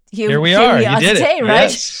 here we are. You did today, it, right?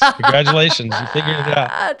 Yes. Congratulations, you figured it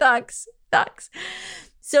out. Thanks.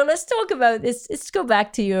 So let's talk about this. Let's go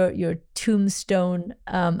back to your tombstone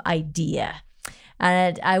idea.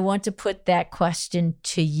 And I want to put that question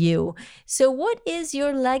to you. So what is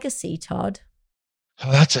your legacy, Todd?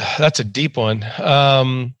 Oh, that's a deep one.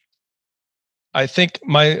 I think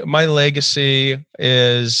my legacy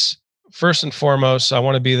is, first and foremost, I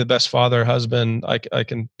want to be the best father, husband I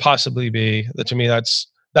can possibly be. To me, that's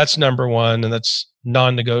number one, and that's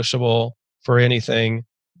non-negotiable for anything.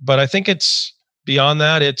 But I think it's beyond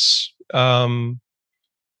that. It's the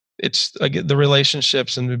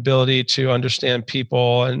relationships and the ability to understand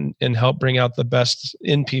people and help bring out the best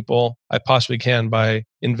in people I possibly can by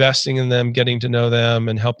investing in them, getting to know them,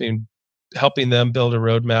 and helping them build a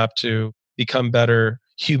roadmap to become better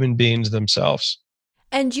human beings themselves.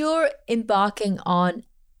 And you're embarking on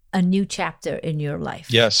a new chapter in your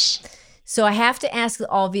life. Yes. So I have to ask the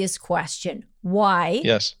obvious question. Why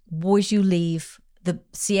would you leave the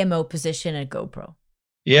CMO position at GoPro?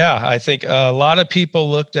 Yeah, I think a lot of people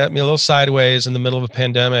looked at me a little sideways in the middle of a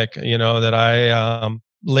pandemic, that I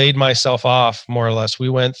laid myself off more or less. We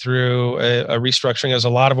went through a restructuring, as a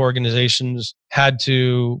lot of organizations had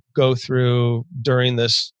to go through during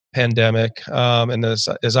this pandemic. And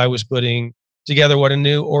as I was putting together what a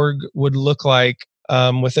new org would look like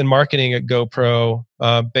within marketing at GoPro,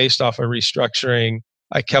 based off a restructuring,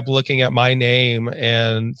 I kept looking at my name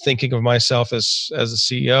and thinking of myself as a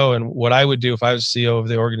CEO and what I would do if I was CEO of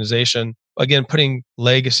the organization. Again, putting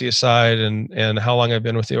legacy aside and how long I've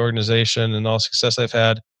been with the organization and all the success I've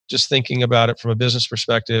had, just thinking about it from a business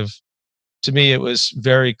perspective, to me, it was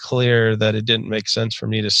very clear that it didn't make sense for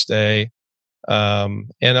me to stay. And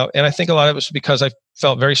I think a lot of it was because I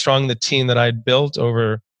felt very strong in the team that I'd built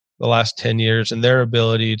over the last 10 years and their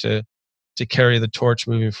ability to carry the torch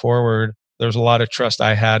moving forward. There's a lot of trust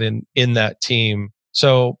I had in that team.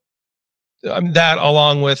 So that,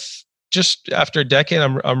 along with just after a decade,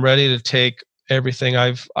 I'm ready to take everything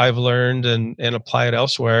I've learned and apply it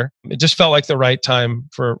elsewhere. It just felt like the right time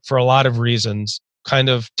for a lot of reasons. Kind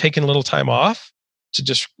of taking a little time off to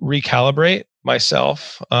just recalibrate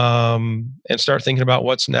myself and start thinking about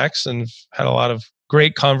what's next. And had a lot of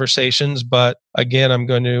great conversations. But again, I'm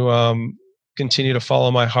going to continue to follow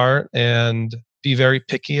my heart and be very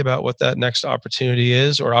picky about what that next opportunity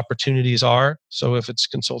is or opportunities are. So if it's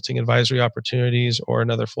consulting advisory opportunities or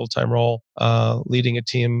another full-time role, leading a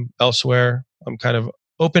team elsewhere, I'm kind of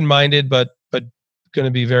open-minded, but going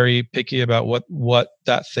to be very picky about what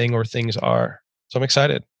that thing or things are. So I'm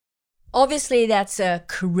excited. Obviously, that's a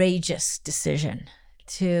courageous decision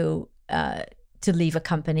to leave a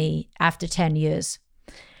company after 10 years.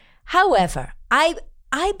 However, I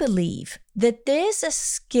believe that there's a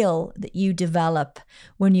skill that you develop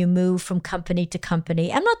when you move from company to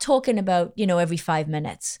company. I'm not talking about, every 5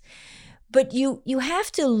 minutes, but you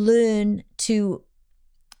have to learn to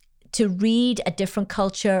read a different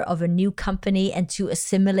culture of a new company and to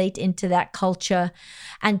assimilate into that culture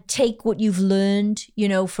and take what you've learned,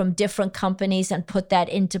 from different companies and put that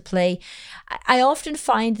into play. I often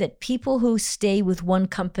find that people who stay with one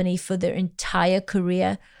company for their entire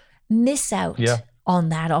career miss out on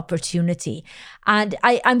that opportunity. And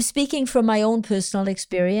I'm speaking from my own personal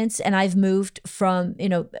experience, and I've moved from,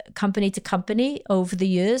 company to company over the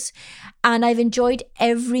years, and I've enjoyed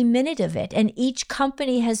every minute of it. And each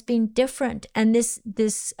company has been different. And this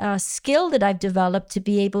skill that I've developed to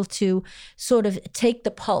be able to sort of take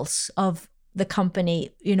the pulse of the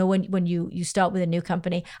company, when you start with a new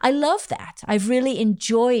company, I love that. I've really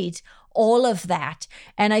enjoyed all of that.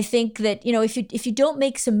 And I think that, if you don't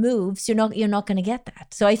make some moves, you're not going to get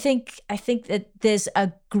that. So I think that there's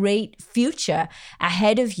a great future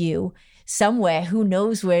ahead of you somewhere. Who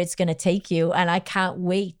knows where it's going to take you? And I can't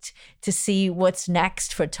wait to see what's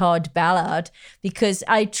next for Todd Ballard, because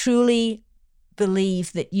I truly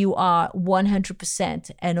believe that you are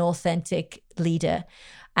 100% an authentic leader.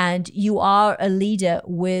 And you are a leader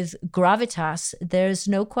with gravitas. There's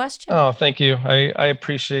no question. Oh, thank you. I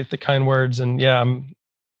appreciate the kind words. And yeah,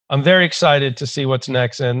 I'm very excited to see what's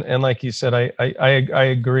next. And like you said, I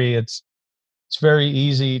agree. It's very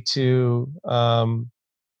easy to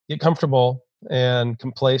get comfortable and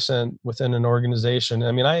complacent within an organization.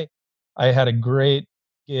 I mean, I had a great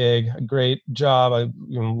gig, a great job. I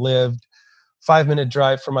lived 5-minute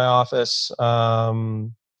drive from my office.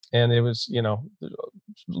 And it was,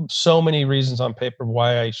 so many reasons on paper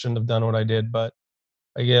why I shouldn't have done what I did. But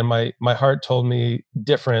again, my heart told me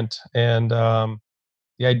different. And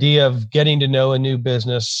the idea of getting to know a new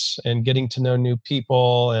business and getting to know new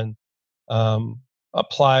people and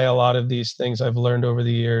apply a lot of these things I've learned over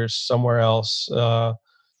the years somewhere else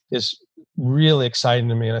is really exciting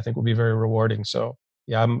to me, and I think will be very rewarding. So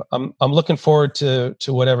yeah, I'm looking forward to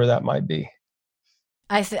whatever that might be.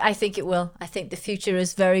 I think it will. I think the future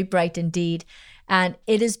is very bright indeed. And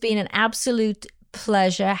it has been an absolute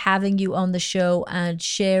pleasure having you on the show and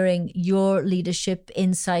sharing your leadership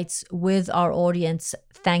insights with our audience.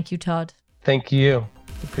 Thank you, Todd. Thank you.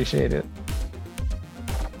 Appreciate it.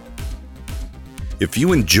 If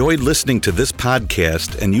you enjoyed listening to this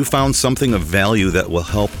podcast and you found something of value that will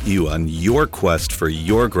help you on your quest for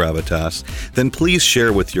your gravitas, then please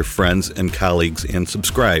share with your friends and colleagues and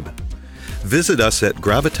subscribe. Visit us at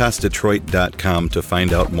gravitasdetroit.com to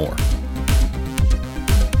find out more.